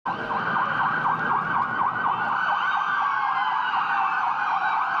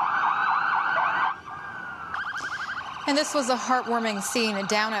And this was a heartwarming scene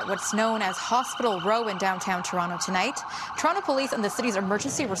down at what's known as Hospital Row in downtown Toronto tonight. Toronto Police and the city's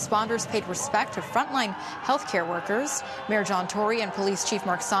emergency responders paid respect to frontline healthcare workers. Mayor John Tory and Police Chief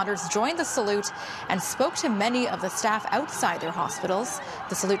Mark Saunders joined the salute and spoke to many of the staff outside their hospitals.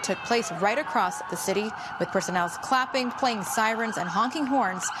 The salute took place right across the city, with personnel clapping, playing sirens and honking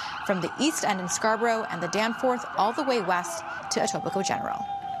horns from the East End in Scarborough and the Danforth all the way west to Etobicoke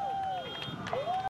General.